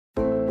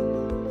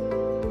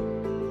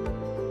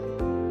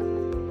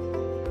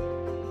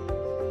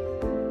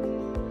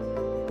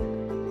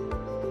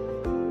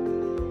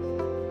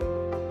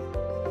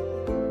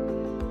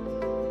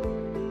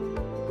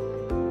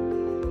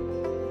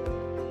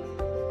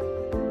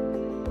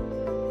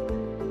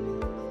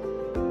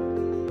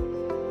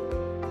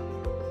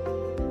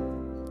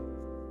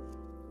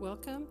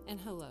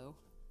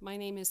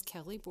name is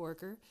Kelly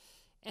Borger,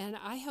 and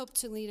I help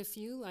to lead a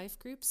few life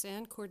groups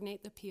and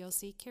coordinate the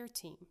PLC care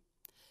team.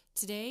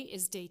 Today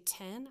is day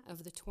 10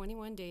 of the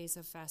 21 days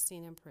of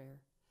fasting and prayer.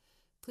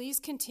 Please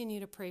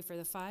continue to pray for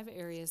the 5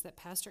 areas that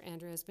Pastor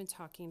Andrew has been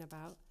talking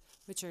about,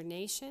 which are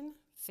nation,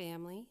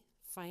 family,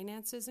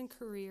 finances and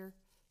career,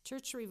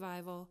 church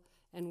revival,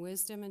 and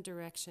wisdom and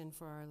direction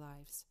for our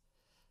lives.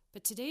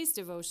 But today's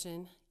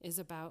devotion is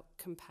about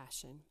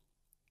compassion.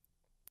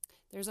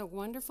 There's a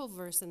wonderful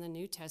verse in the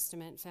New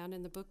Testament found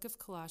in the book of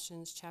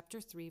Colossians,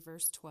 chapter 3,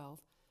 verse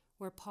 12,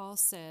 where Paul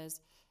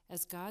says,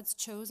 "As God's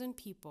chosen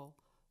people,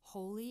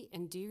 holy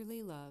and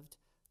dearly loved,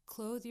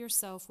 clothe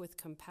yourself with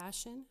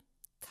compassion,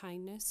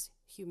 kindness,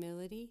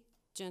 humility,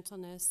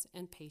 gentleness,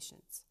 and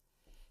patience."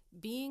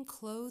 Being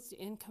clothed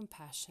in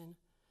compassion,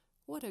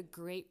 what a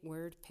great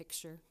word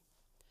picture.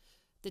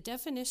 The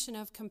definition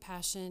of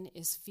compassion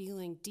is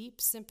feeling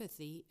deep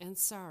sympathy and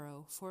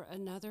sorrow for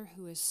another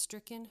who is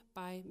stricken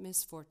by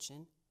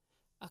misfortune,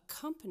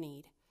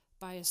 accompanied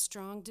by a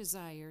strong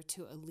desire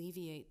to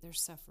alleviate their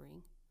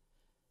suffering.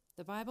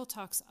 The Bible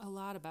talks a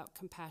lot about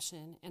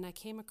compassion, and I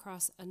came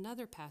across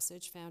another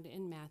passage found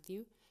in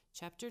Matthew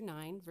chapter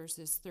 9,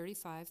 verses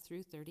 35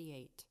 through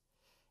 38.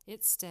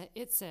 It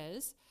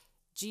says,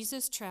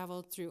 "Jesus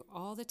traveled through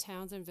all the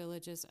towns and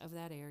villages of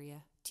that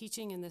area,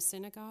 teaching in the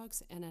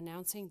synagogues and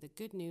announcing the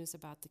good news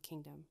about the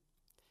kingdom.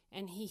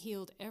 And he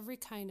healed every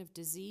kind of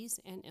disease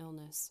and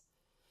illness.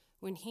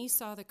 When he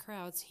saw the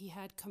crowds, he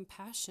had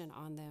compassion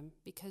on them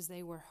because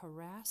they were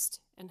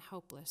harassed and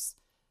helpless,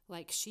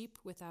 like sheep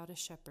without a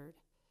shepherd.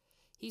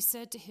 He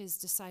said to his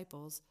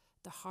disciples,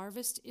 'The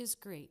harvest is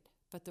great,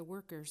 but the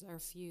workers are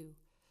few.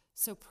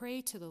 So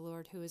pray to the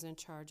Lord who is in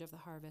charge of the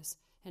harvest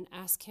and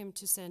ask him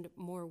to send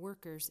more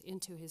workers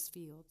into his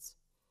fields.'"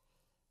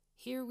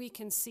 Here we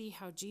can see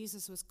how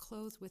Jesus was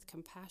clothed with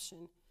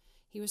compassion.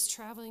 He was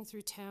traveling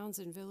through towns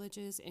and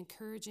villages,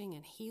 encouraging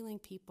and healing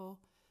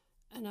people.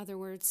 In other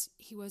words,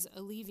 he was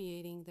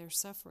alleviating their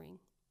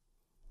suffering.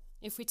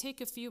 If we take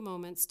a few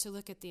moments to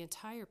look at the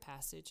entire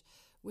passage,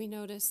 we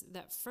notice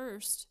that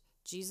first,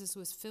 Jesus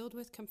was filled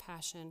with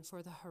compassion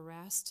for the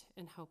harassed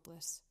and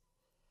helpless.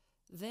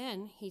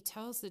 Then he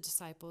tells the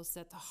disciples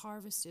that the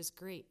harvest is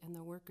great and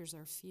the workers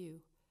are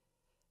few.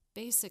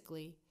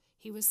 Basically,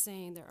 he was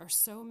saying there are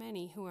so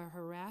many who are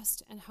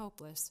harassed and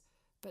helpless,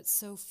 but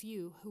so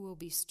few who will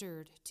be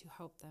stirred to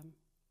help them.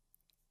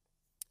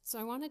 So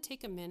I want to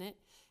take a minute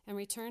and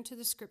return to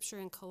the scripture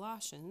in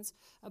Colossians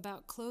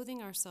about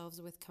clothing ourselves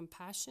with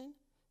compassion,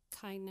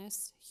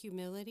 kindness,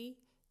 humility,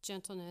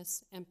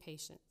 gentleness, and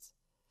patience.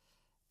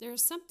 There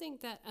is something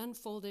that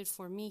unfolded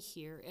for me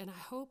here, and I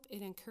hope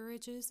it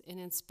encourages and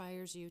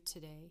inspires you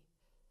today.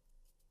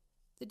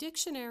 The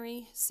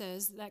dictionary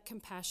says that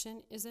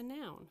compassion is a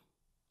noun.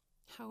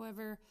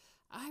 However,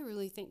 I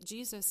really think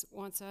Jesus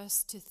wants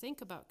us to think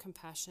about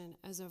compassion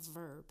as a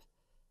verb,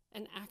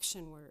 an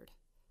action word.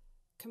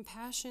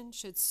 Compassion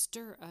should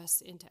stir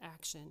us into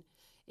action.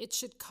 It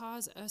should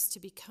cause us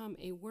to become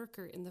a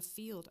worker in the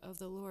field of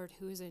the Lord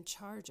who is in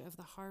charge of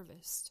the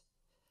harvest.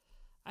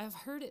 I have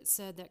heard it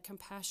said that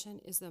compassion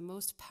is the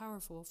most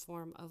powerful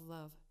form of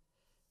love.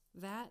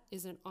 That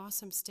is an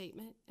awesome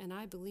statement, and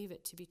I believe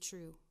it to be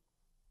true.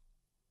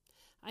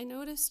 I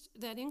noticed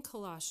that in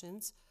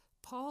Colossians,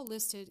 Paul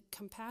listed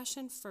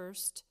compassion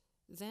first,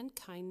 then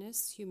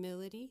kindness,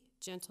 humility,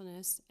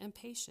 gentleness, and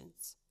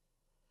patience.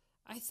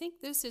 I think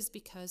this is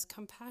because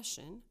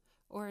compassion,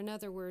 or in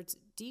other words,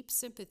 deep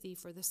sympathy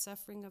for the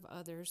suffering of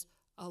others,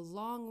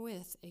 along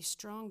with a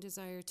strong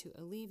desire to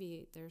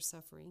alleviate their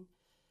suffering,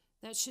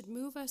 that should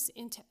move us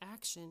into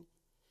action.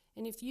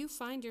 And if you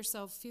find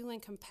yourself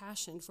feeling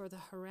compassion for the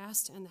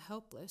harassed and the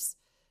helpless,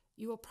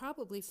 you will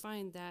probably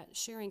find that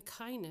sharing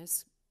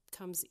kindness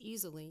comes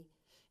easily.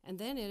 And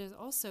then it is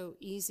also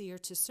easier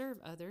to serve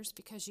others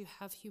because you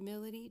have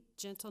humility,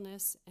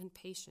 gentleness, and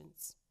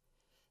patience.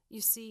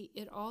 You see,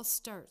 it all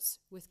starts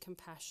with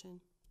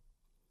compassion.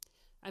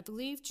 I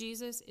believe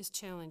Jesus is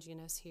challenging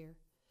us here.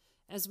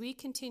 As we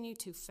continue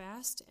to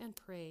fast and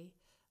pray,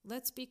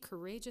 let's be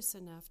courageous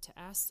enough to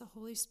ask the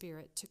Holy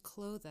Spirit to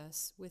clothe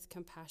us with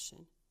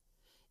compassion.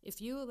 If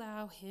you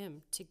allow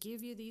him to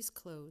give you these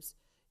clothes,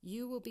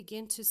 you will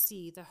begin to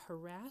see the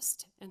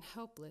harassed and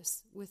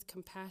helpless with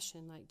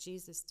compassion like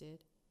Jesus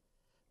did.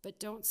 But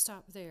don't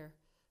stop there.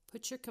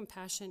 Put your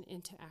compassion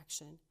into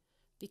action.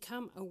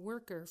 Become a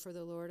worker for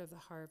the Lord of the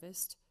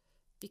harvest,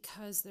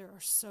 because there are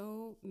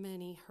so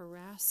many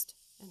harassed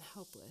and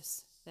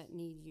helpless that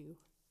need you.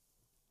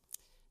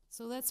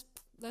 So let's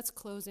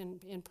close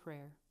in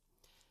prayer.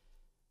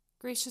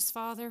 Gracious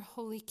Father,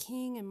 Holy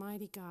King and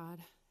mighty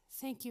God,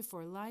 thank you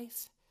for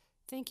life.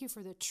 Thank you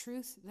for the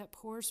truth that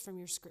pours from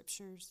your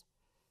scriptures.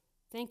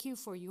 Thank you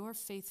for your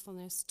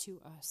faithfulness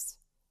to us.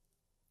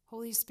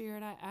 Holy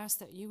Spirit, I ask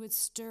that you would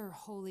stir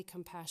holy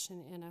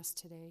compassion in us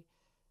today.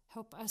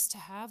 Help us to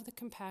have the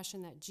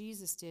compassion that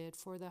Jesus did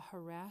for the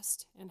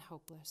harassed and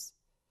helpless.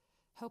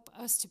 Help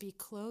us to be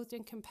clothed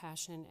in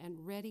compassion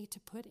and ready to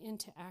put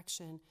into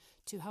action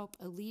to help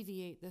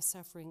alleviate the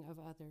suffering of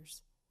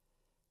others.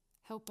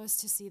 Help us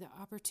to see the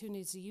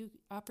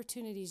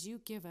opportunities you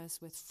give us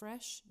with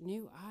fresh,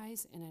 new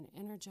eyes and an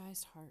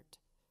energized heart.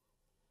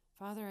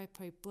 Father, I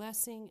pray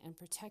blessing and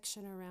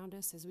protection around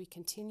us as we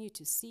continue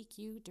to seek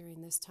you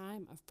during this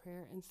time of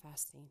prayer and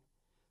fasting.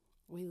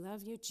 We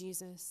love you,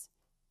 Jesus.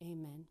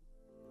 Amen.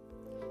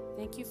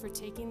 Thank you for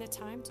taking the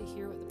time to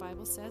hear what the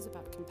Bible says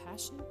about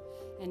compassion,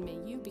 and may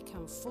you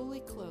become fully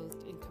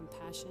clothed in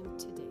compassion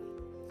today.